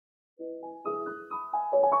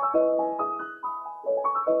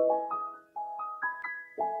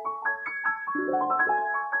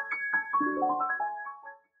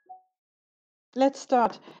Let's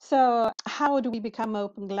start. So, how do we become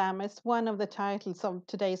open GLAM is one of the titles of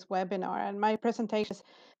today's webinar, and my presentation is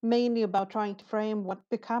mainly about trying to frame what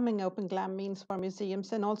becoming open GLAM means for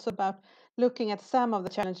museums, and also about looking at some of the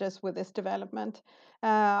challenges with this development.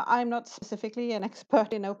 I'm not specifically an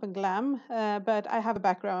expert in open GLAM, but I have a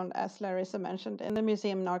background, as Larissa mentioned, in the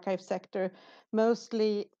museum and archive sector,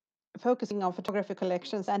 mostly focusing on photography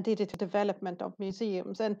collections and digital development of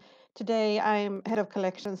museums. And today I'm head of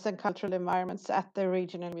collections and cultural environments at the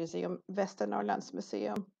regional museum, Västernorrlands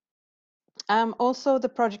Museum. I'm also the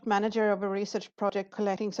project manager of a research project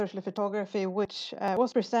collecting social photography, which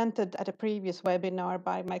was presented at a previous webinar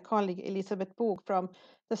by my colleague Elisabeth Bog from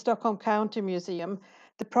the Stockholm County Museum.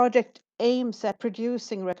 The project aims at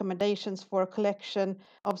producing recommendations for a collection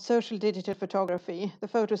of social digital photography, the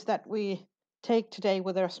photos that we take today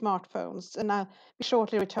with our smartphones. And I'll be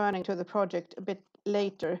shortly returning to the project a bit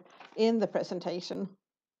later in the presentation.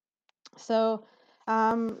 So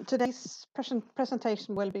today's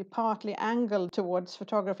presentation will be partly angled towards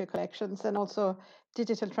photography collections and also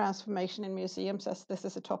digital transformation in museums, as this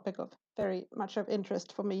is a topic of very much of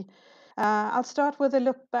interest for me. I'll start with a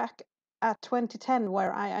look back at 2010,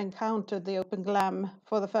 where I encountered the open GLAM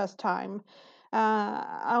for the first time.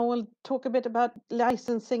 I will talk a bit about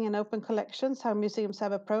licensing and open collections, how museums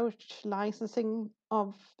have approached licensing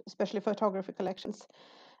of especially photography collections.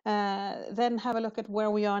 Then have a look at where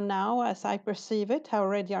we are now as I perceive it, how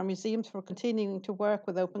ready are museums for continuing to work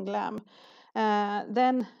with open GLAM.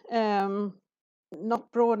 Then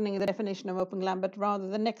not broadening the definition of open GLAM, but rather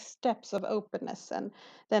the next steps of openness. And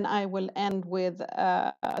then I will end with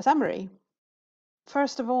a summary.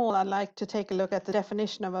 First of all, I'd like to take a look at the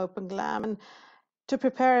definition of open GLAM. And to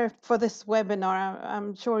prepare for this webinar,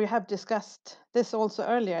 I'm sure you have discussed this also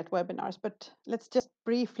earlier at webinars, but let's just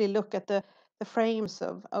briefly look at the frames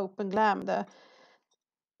of open GLAM. The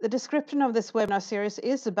description of this webinar series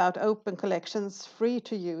is about open collections, free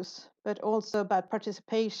to use, but also about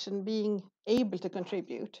participation, being able to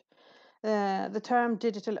contribute. The term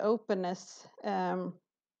digital openness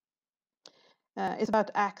is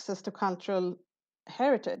about access to cultural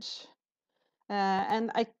heritage.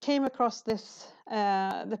 And I came across this,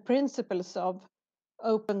 the principles of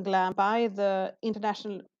open GLAM by the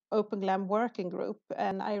International Open GLAM Working Group,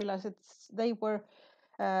 and I realized they were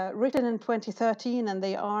written in 2013 and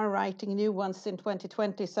they are writing new ones in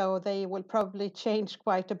 2020, so they will probably change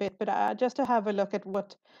quite a bit, but just to have a look at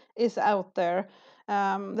what is out there.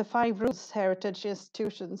 The 5 rules heritage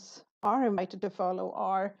institutions are invited to follow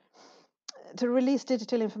are to release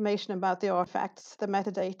digital information about the artifacts, the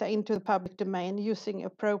metadata, into the public domain using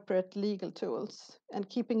appropriate legal tools, and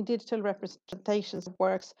keeping digital representations of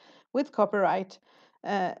works with copyright,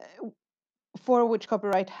 for which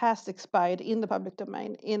copyright has expired in the public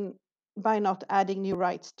domain by not adding new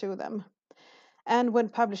rights to them. And when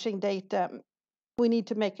publishing data, we need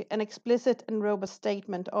to make an explicit and robust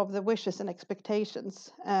statement of the wishes and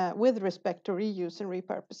expectations with respect to reuse and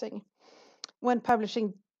repurposing. When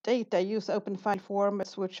publishing data, use open file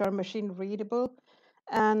formats which are machine readable.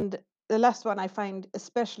 And the last one I find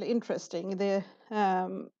especially interesting, the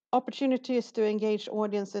opportunities to engage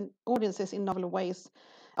audiences in novel ways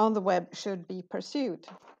on the web should be pursued.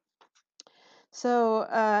 So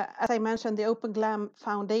as I mentioned, the Open GLAM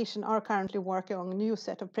Foundation are currently working on a new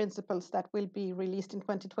set of principles that will be released in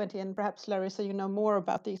 2020. And perhaps, Larissa, you know more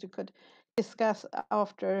about these, we could discuss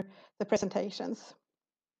after the presentations.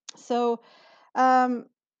 So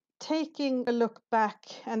taking a look back,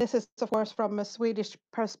 and this is of course from a Swedish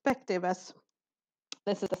perspective, as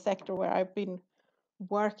this is the sector where I've been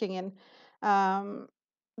working in.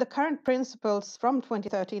 The current principles from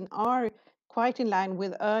 2013 are quite in line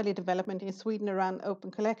with early development in Sweden around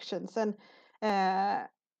open collections, and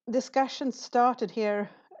discussions started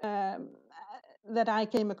here that I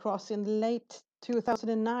came across in late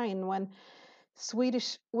 2009 when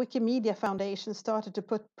Swedish Wikimedia Foundation started to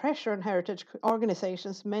put pressure on heritage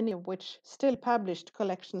organizations, many of which still published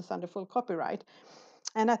collections under full copyright.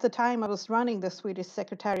 And at the time, I was running the Swedish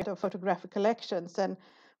Secretariat of Photographic Collections and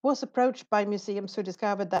was approached by museums who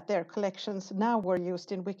discovered that their collections now were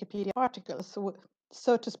used in Wikipedia articles,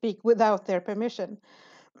 so to speak, without their permission.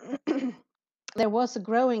 There was a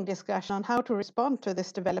growing discussion on how to respond to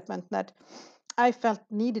this development that I felt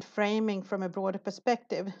needed framing from a broader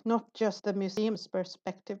perspective, not just the museum's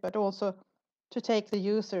perspective, but also to take the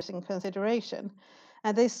users in consideration.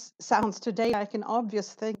 And this sounds today like an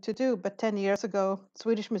obvious thing to do, but 10 years ago,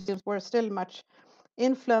 Swedish museums were still much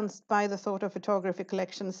influenced by the thought of photography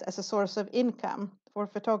collections as a source of income for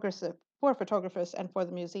photographers and for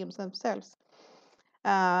the museums themselves.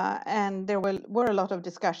 And there were a lot of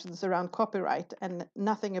discussions around copyright and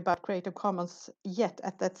nothing about Creative Commons yet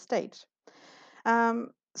at that stage.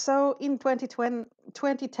 So in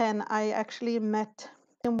 2010, I actually met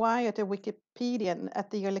Tim Wyatt, a Wikipedian, at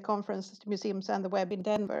the yearly conference Museums and the Web in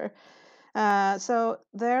Denver. So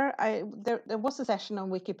there was a session on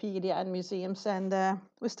Wikipedia and museums, and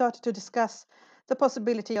we started to discuss the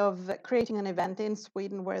possibility of creating an event in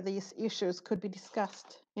Sweden where these issues could be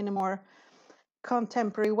discussed in a more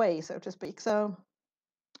contemporary way, so to speak. So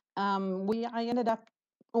I ended up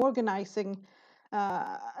organizing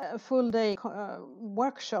a full day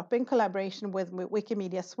workshop in collaboration with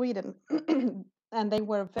Wikimedia Sweden, and they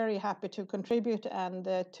were very happy to contribute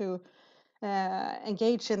and to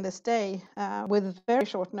engage in this day with very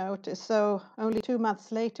short notice. So only 2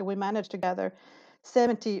 months later, we managed to gather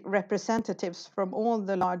 70 representatives from all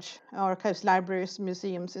the large archives, libraries,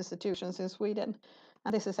 museums, institutions in Sweden.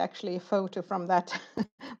 And this is actually a photo from that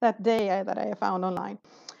that day that I found online.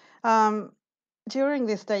 During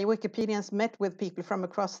this day, Wikipedians met with people from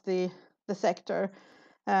across the sector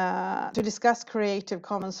to discuss Creative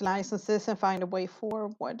Commons licenses and find a way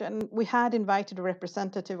forward. And we had invited a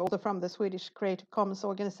representative also from the Swedish Creative Commons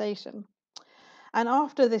organization. And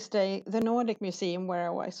after this day, the Nordic Museum,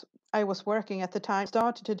 where I was working at the time,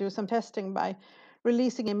 started to do some testing by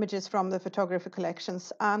releasing images from the photography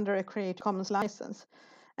collections under a Creative Commons license.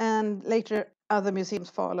 And later, other museums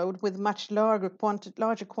followed with much larger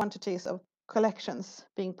quantities of collections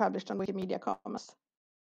being published on Wikimedia Commons.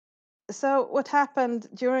 So what happened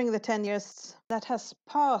during the 10 years that has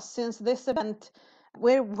passed since this event?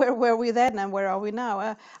 Where were we then and where are we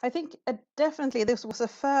now? I think definitely this was a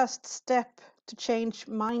first step to change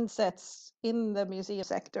mindsets in the museum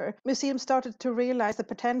sector. Museums started to realize the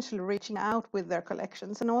potential reaching out with their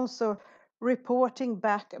collections and also reporting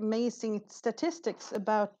back amazing statistics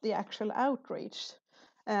about the actual outreach.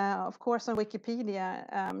 Of course, on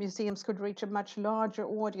Wikipedia, museums could reach a much larger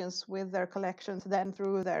audience with their collections than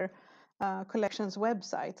through their collections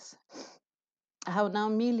websites. How now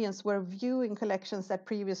millions were viewing collections that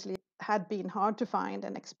previously had been hard to find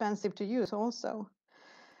and expensive to use also.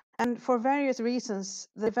 And for various reasons,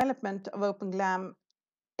 the development of Open GLAM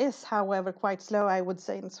is, however, quite slow, I would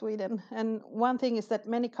say, in Sweden. And one thing is that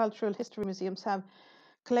many cultural history museums have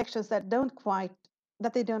collections that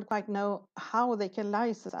they don't quite know how they can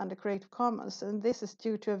license under Creative Commons. And this is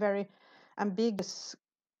due to a very ambiguous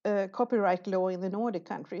copyright law in the Nordic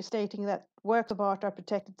countries, stating that works of art are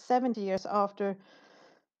protected 70 years after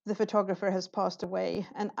the photographer has passed away,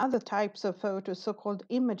 and other types of photos, so-called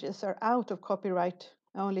images, are out of copyright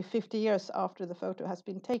only 50 years after the photo has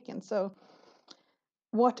been taken. So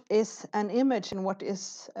what is an image and what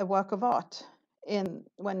is a work of art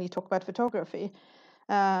when you talk about photography?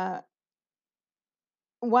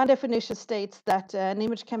 One definition states that an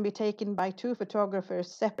image can be taken by two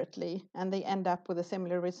photographers separately and they end up with a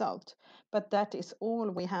similar result. But that is all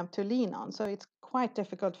we have to lean on. So it's quite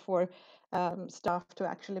difficult for staff to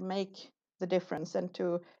actually make the difference and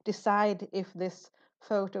to decide if this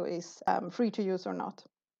photo is free to use or not.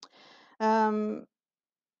 An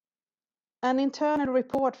internal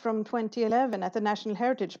report from 2011 at the National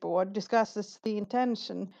Heritage Board discusses the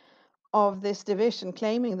intention of this division,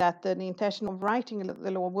 claiming that the intention of writing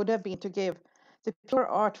the law would have been to give the pure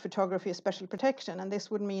art photography a special protection. And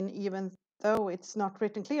this would mean, even though it's not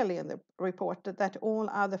written clearly in the report, that all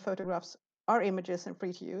other photographs are images and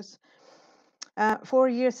free to use. 4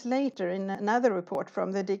 years later, in another report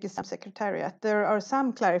from the DigiSam Secretariat, there are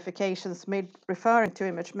some clarifications made referring to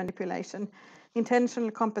image manipulation,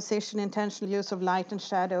 intentional composition, intentional use of light and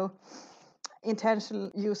shadow,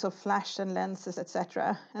 intentional use of flash and lenses,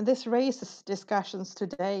 etc. And this raises discussions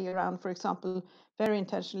today around, for example, very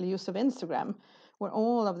intentional use of Instagram, where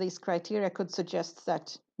all of these criteria could suggest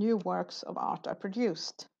that new works of art are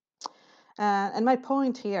produced. And my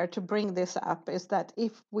point here to bring this up is that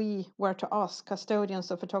if we were to ask custodians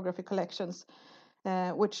of photography collections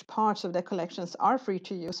which parts of their collections are free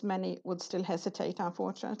to use, many would still hesitate,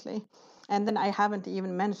 unfortunately. And then I haven't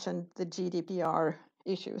even mentioned the GDPR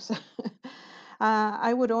issues.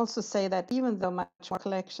 I would also say that even though much more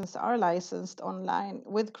collections are licensed online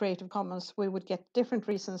with Creative Commons, we would get different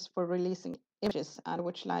reasons for releasing images under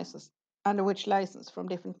which license from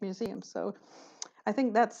different museums. So I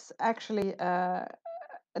think that's actually a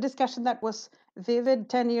discussion that was vivid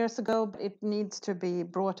 10 years ago, but it needs to be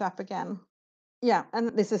brought up again. Yeah, and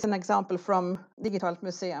this is an example from Digitalt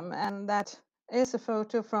Museum, and that is a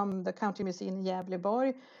photo from the County Museum in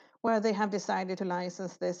Gävleborg, where they have decided to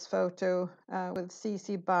license this photo with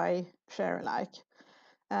CC BY share alike.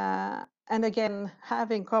 And again,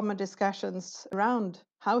 having common discussions around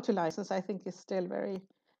how to license, I think, is still very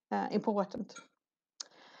important.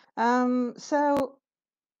 So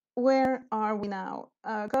where are we now?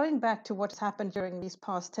 Going back to what's happened during these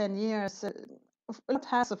past 10 years, a lot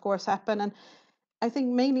has, of course, happened. And I think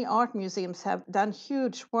mainly art museums have done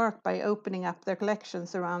huge work by opening up their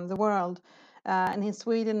collections around the world. And in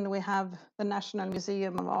Sweden, we have the National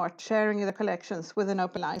Museum of Art sharing their collections with an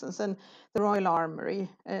open license. And the Royal Armoury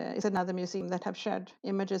is another museum that have shared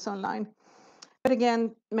images online. But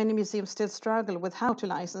again, many museums still struggle with how to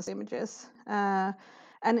license images.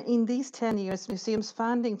 And in these 10 years, museums'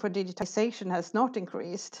 funding for digitization has not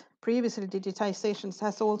increased. Previously, digitization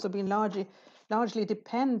has also been largely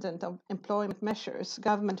dependent on employment measures,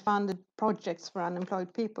 government-funded projects for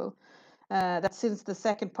unemployed people, that since the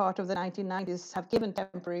second part of the 1990s have given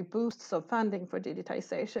temporary boosts of funding for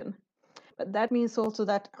digitization. But that means also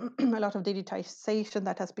that a lot of digitization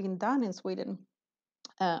that has been done in Sweden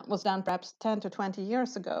was done perhaps 10 to 20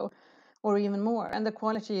 years ago, or even more. And the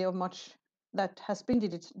quality of much that has been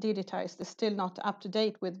digitized is still not up to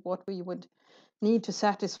date with what we would need to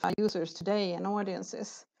satisfy users today and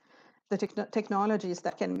audiences, the technologies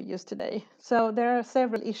that can be used today. So there are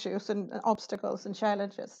several issues and obstacles and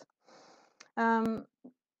challenges. And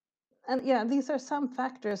yeah, these are some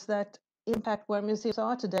factors that impact where museums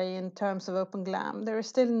are today in terms of open GLAM. There is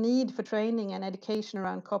still need for training and education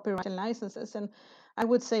around copyright and licenses. And I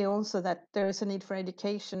would say also that there is a need for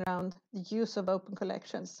education around the use of open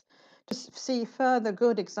collections to see further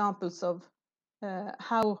good examples of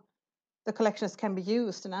how the collections can be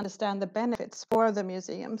used and understand the benefits for the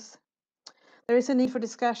museums. There is a need for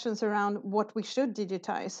discussions around what we should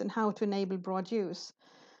digitize and how to enable broad use.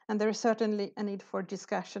 And there is certainly a need for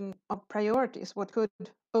discussion of priorities. What could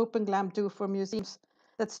open GLAM do for museums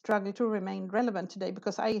that struggle to remain relevant today?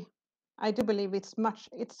 Because I do believe it's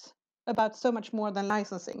about so much more than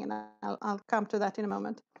licensing, and I'll come to that in a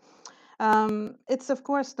moment. It's of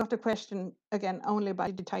course not a question, again, only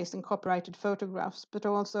about digitizing copyrighted photographs, but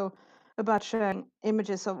also about sharing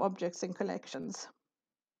images of objects in collections.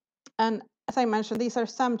 And as I mentioned, these are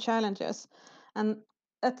some challenges. And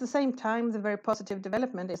at the same time, the very positive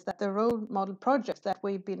development is that the role model projects that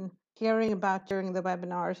we've been hearing about during the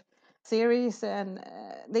webinar series, and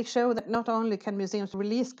they show that not only can museums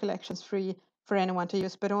release collections free for anyone to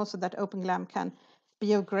use, but also that open GLAM can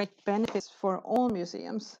be of great benefits for all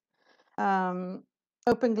museums.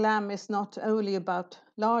 Open GLAM is not only about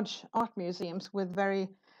large art museums with very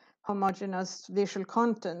homogeneous visual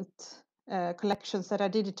content collections that are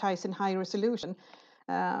digitized in high resolution,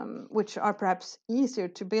 which are perhaps easier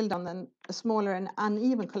to build on than a smaller and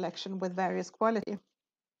uneven collection with various quality.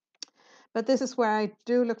 But this is where I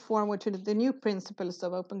do look forward to the new principles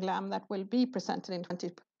of open GLAM that will be presented in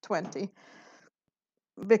 2020,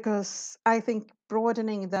 because I think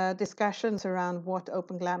broadening the discussions around what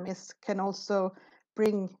open GLAM is can also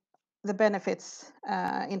bring the benefits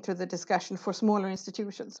into the discussion for smaller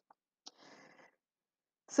institutions.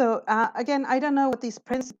 So again, I don't know what these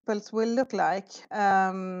principles will look like,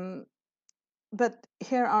 but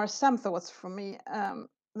here are some thoughts from me.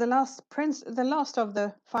 The last of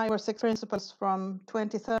the 5 or 6 principles from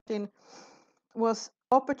 2013 was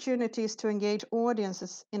opportunities to engage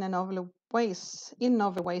audiences in novel ways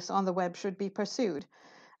on the web should be pursued.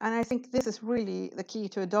 And I think this is really the key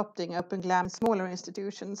to adopting open GLAM in smaller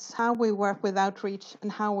institutions, how we work with outreach and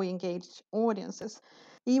how we engage audiences.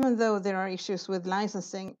 Even though there are issues with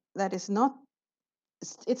licensing, it's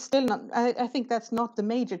still not, I think that's not the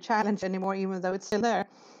major challenge anymore, even though it's still there.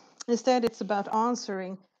 Instead, it's about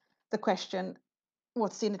answering the question,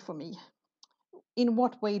 what's in it for me? In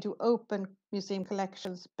what way do open museum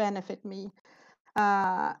collections benefit me?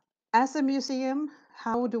 As a museum,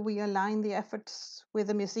 how do we align the efforts with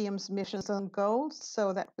the museum's missions and goals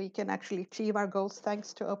so that we can actually achieve our goals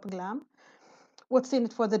thanks to open GLAM? What's in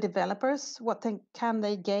it for the developers? What can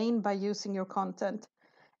they gain by using your content?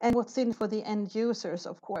 And what's in it for the end users,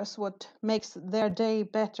 of course? What makes their day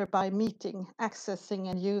better by meeting, accessing,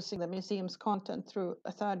 and using the museum's content through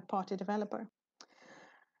a third-party developer?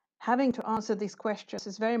 Having to answer these questions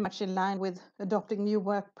is very much in line with adopting new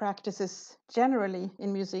work practices generally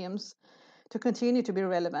in museums to continue to be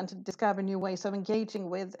relevant and discover new ways of engaging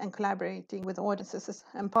with and collaborating with audiences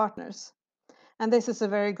and partners. And this is a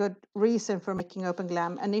very good reason for making open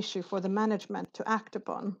GLAM an issue for the management to act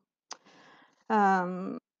upon.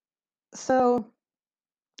 So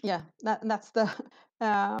yeah, that's the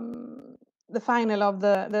final of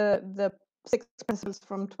the 6 principles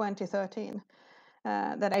from 2013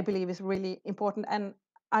 that I believe is really important. And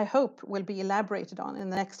I hope will be elaborated on in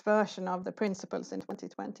the next version of the principles in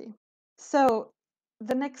 2020. So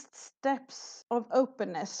the next steps of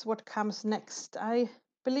openness, what comes next? I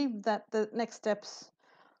believe that the next steps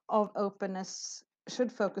of openness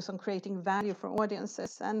should focus on creating value for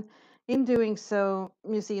audiences. And in doing so,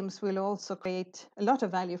 museums will also create a lot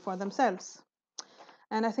of value for themselves.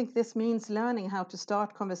 And I think this means learning how to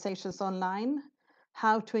start conversations online,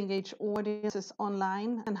 how to engage audiences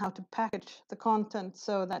online, and how to package the content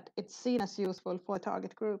so that it's seen as useful for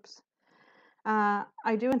target groups.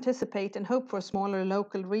 I do anticipate and hope for smaller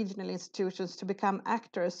local regional institutions to become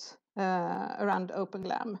actors around Open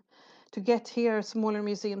GLAM. To get here, smaller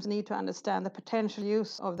museums need to understand the potential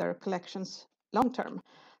use of their collections long term.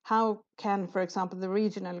 How can, for example, the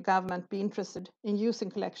regional government be interested in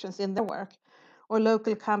using collections in their work, or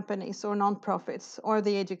local companies or nonprofits, or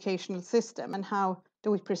the educational system, and how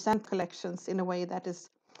do we present collections in a way that is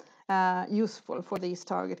useful for these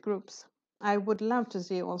target groups? I would love to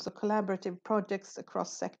see also collaborative projects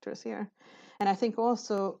across sectors here. And I think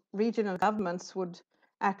also regional governments would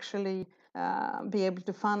actually be able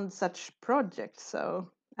to fund such projects. So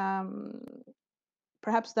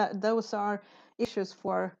perhaps those are issues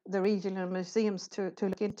for the regional museums to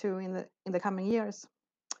look into in the coming years.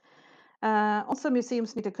 Also,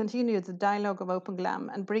 museums need to continue the dialogue of Open GLAM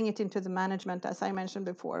and bring it into the management, as I mentioned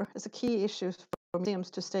before, as a key issue for museums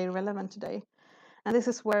to stay relevant today. And this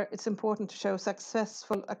is where it's important to show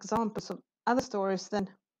successful examples of other stories than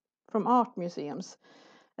from art museums,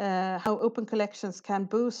 how open collections can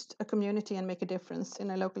boost a community and make a difference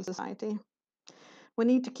in a local society. We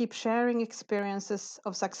need to keep sharing experiences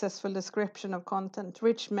of successful description of content,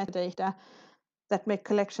 rich metadata that make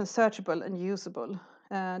collections searchable and usable.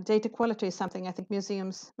 Data quality is something I think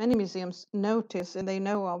many museums notice and they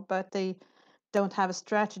know of, but they don't have a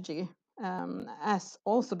strategy, as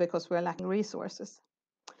also because we're lacking resources.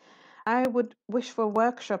 I would wish for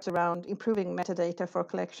workshops around improving metadata for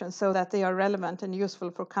collections so that they are relevant and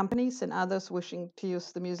useful for companies and others wishing to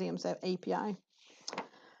use the museum's API.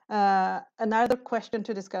 Another question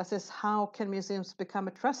to discuss is how can museums become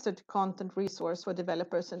a trusted content resource for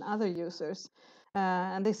developers and other users?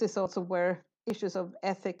 And this is also where issues of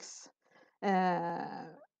ethics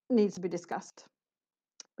needs to be discussed.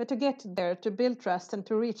 But to get there, to build trust and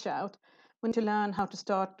to reach out, we need to learn how to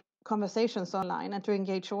start conversations online and to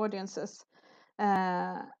engage audiences.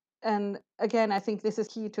 And again, I think this is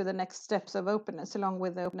key to the next steps of openness, along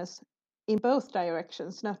with openness in both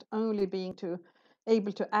directions, not only being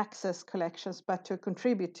able to access collections, but to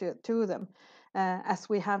contribute to them, as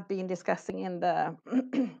we have been discussing in the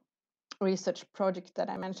research project that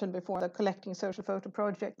I mentioned before, the Collecting Social Photo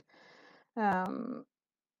project.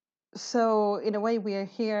 So in a way, we are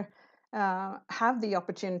here, have the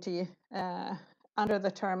opportunity under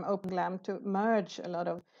the term Open GLAM to merge a lot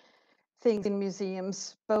of things in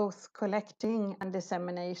museums, both collecting and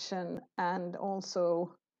dissemination, and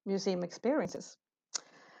also museum experiences.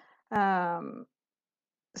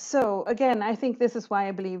 So again, I think this is why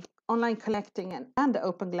I believe online collecting and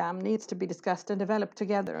Open GLAM needs to be discussed and developed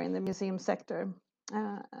together in the museum sector.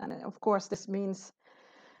 And of course, this means,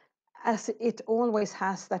 as it always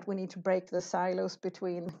has, that we need to break the silos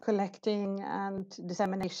between collecting and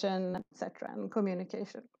dissemination, etc., and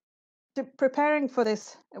communication. Preparing for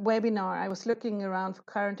this webinar, I was looking around for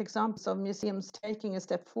current examples of museums taking a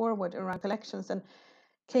step forward around collections and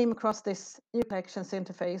came across this new collections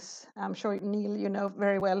interface. I'm sure, Neil, you know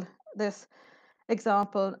very well this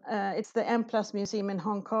example. It's the M+ Museum in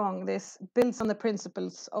Hong Kong. This builds on the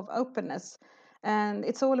principles of openness. And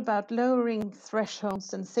it's all about lowering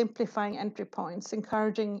thresholds and simplifying entry points,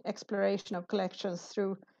 encouraging exploration of collections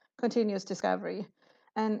through continuous discovery.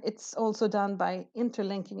 And it's also done by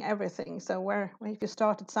interlinking everything. So if you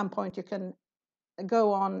start at some point, you can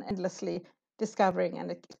go on endlessly discovering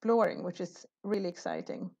and exploring, which is really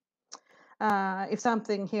exciting. If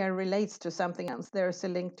something here relates to something else, there's a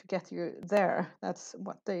link to get you there. That's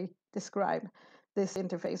what they describe this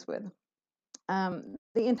interface with. The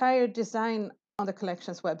entire design on the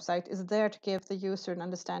collections website is there to give the user an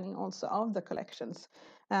understanding also of the collections,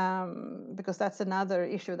 because that's another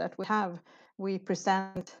issue that we have. We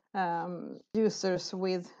present users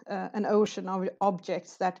with an ocean of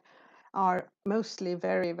objects that are mostly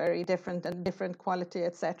very, very different and different quality,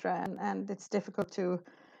 etc. And it's difficult to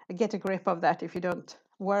get a grip of that if you don't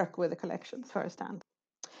work with the collections firsthand.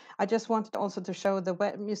 I just wanted also to show the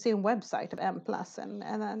museum website of M+,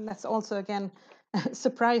 and that's also, again,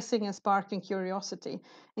 surprising and sparking curiosity,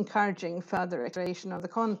 encouraging further exploration of the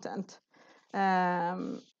content.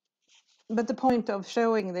 But the point of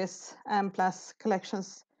showing this M+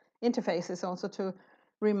 collections interface is also to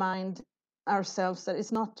remind ourselves that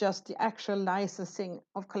it's not just the actual licensing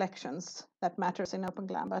of collections that matters in Open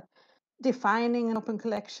GLAM, but defining an open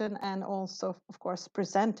collection and also, of course,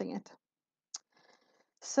 presenting it.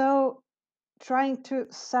 So trying to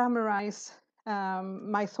summarize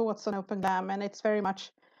my thoughts on Open GLAM, and it's very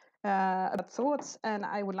much about thoughts, and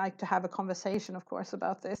I would like to have a conversation, of course,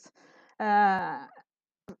 about this. I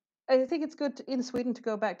think it's good in Sweden to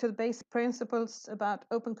go back to the basic principles about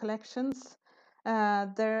open collections.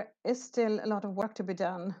 There is still a lot of work to be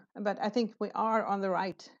done, but I think we are on the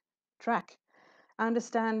right track.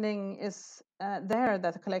 Understanding is there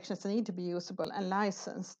that the collections need to be usable and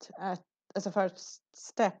licensed as a first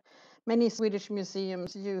step. Many Swedish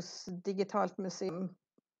museums use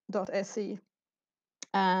digitalmuseum.se,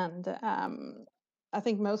 and I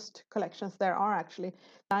think most collections there are actually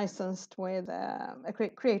licensed with a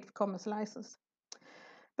Creative Commons license.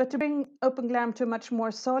 But to bring Open GLAM to a much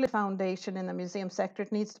more solid foundation in the museum sector,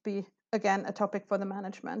 it needs to be, again, a topic for the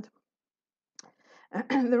management.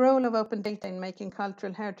 The role of open data in making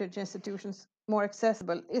cultural heritage institutions more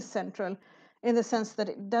accessible is central in the sense that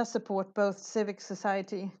it does support both civic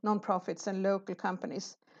society, nonprofits, and local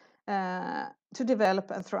companies to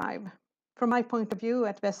develop and thrive. From my point of view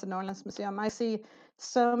at Västernorrlands Museum, I see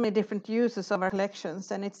so many different uses of our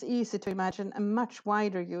collections, and it's easy to imagine a much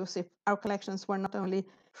wider use if our collections were not only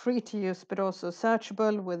free to use, but also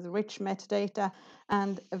searchable with rich metadata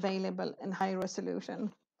and available in high resolution.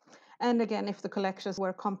 And again, if the collections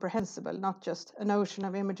were comprehensible, not just an ocean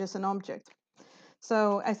of images and objects.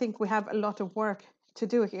 So I think we have a lot of work to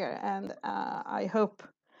do here, and I hope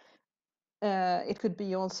it could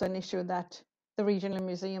be also an issue that the regional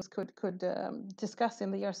museums could discuss in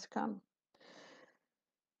the years to come.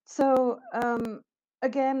 So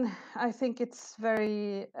again, I think it's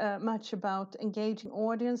very much about engaging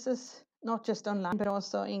audiences, not just online, but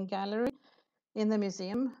also in gallery, in the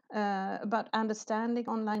museum, about understanding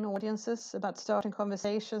online audiences, about starting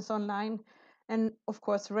conversations online, and of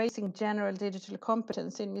course, raising general digital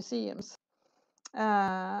competence in museums.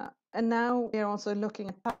 And now we are also looking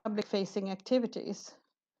at public-facing activities.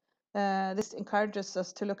 This encourages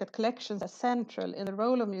us to look at collections as central in the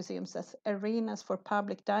role of museums as arenas for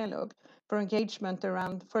public dialogue, for engagement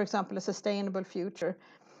around, for example, a sustainable future,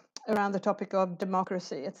 around the topic of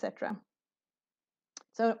democracy, etc.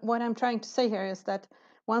 So what I'm trying to say here is that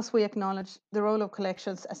once we acknowledge the role of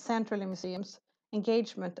collections as central in museums,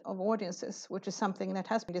 engagement of audiences, which is something that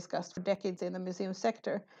has been discussed for decades in the museum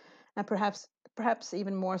sector, and perhaps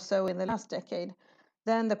even more so in the last decade,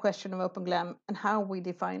 then the question of Open GLAM and how we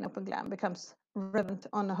define Open GLAM becomes relevant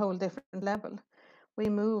on a whole different level. We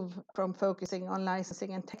move from focusing on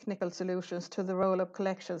licensing and technical solutions to the role of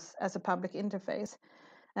collections as a public interface,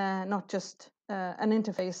 not just an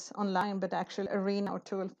interface online, but actual arena or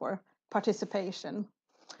tool for participation.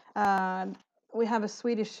 We have a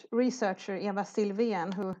Swedish researcher, Eva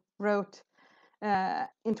Silvén, who wrote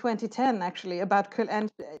in 2010 actually about, and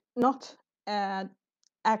not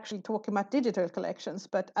actually talking about digital collections,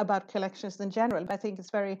 but about collections in general. I think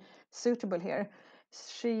it's very suitable here.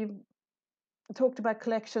 She talked about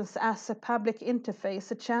collections as a public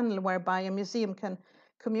interface, a channel whereby a museum can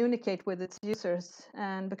communicate with its users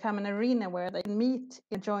and become an arena where they meet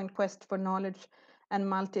in a joint quest for knowledge and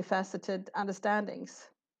multifaceted understandings.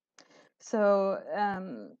 So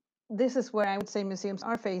this is where I would say museums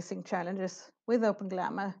are facing challenges with Open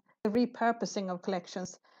GLAM, the repurposing of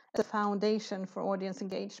collections as a foundation for audience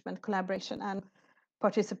engagement, collaboration, and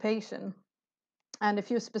participation. And a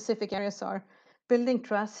few specific areas are building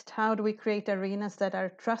trust. How do we create arenas that are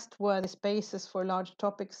trustworthy spaces for large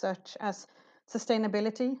topics such as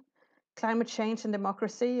sustainability, climate change, and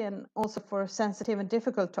democracy, and also for sensitive and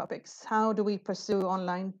difficult topics? How do we pursue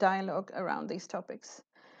online dialogue around these topics?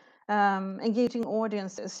 Engaging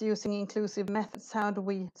audiences using inclusive methods. How do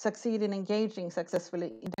we succeed in engaging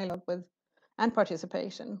successfully in dialogue with and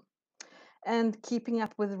participation? And keeping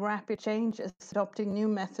up with rapid changes, adopting new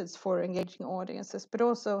methods for engaging audiences, but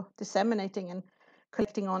also disseminating and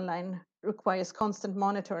collecting online requires constant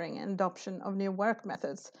monitoring and adoption of new work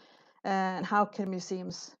methods. And how can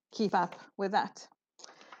museums keep up with that?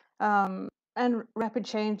 And rapid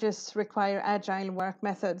changes require agile work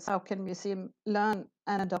methods. How can museums learn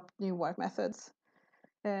and adopt new work methods?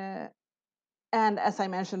 And as I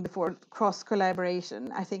mentioned before, cross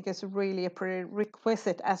collaboration, I think, is really a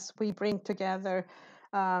prerequisite as we bring together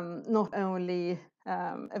not only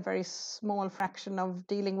a very small fraction of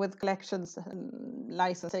dealing with collections and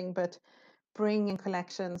licensing, but bringing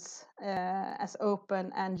collections as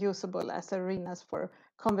open and usable as arenas for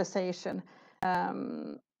conversation.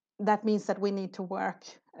 That means that we need to work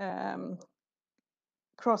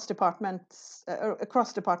across departments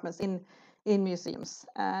in in museums.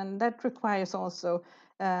 And that requires also,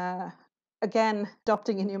 again,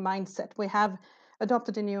 adopting a new mindset. We have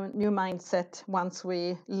adopted a new mindset once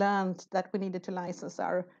we learned that we needed to license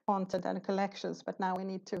our content and collections, but now we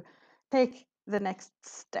need to take the next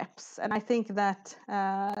steps. And I think that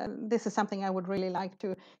this is something I would really like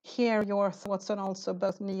to hear your thoughts on, also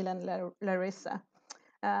both Neil and Larissa.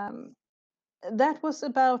 That was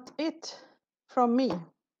about it from me.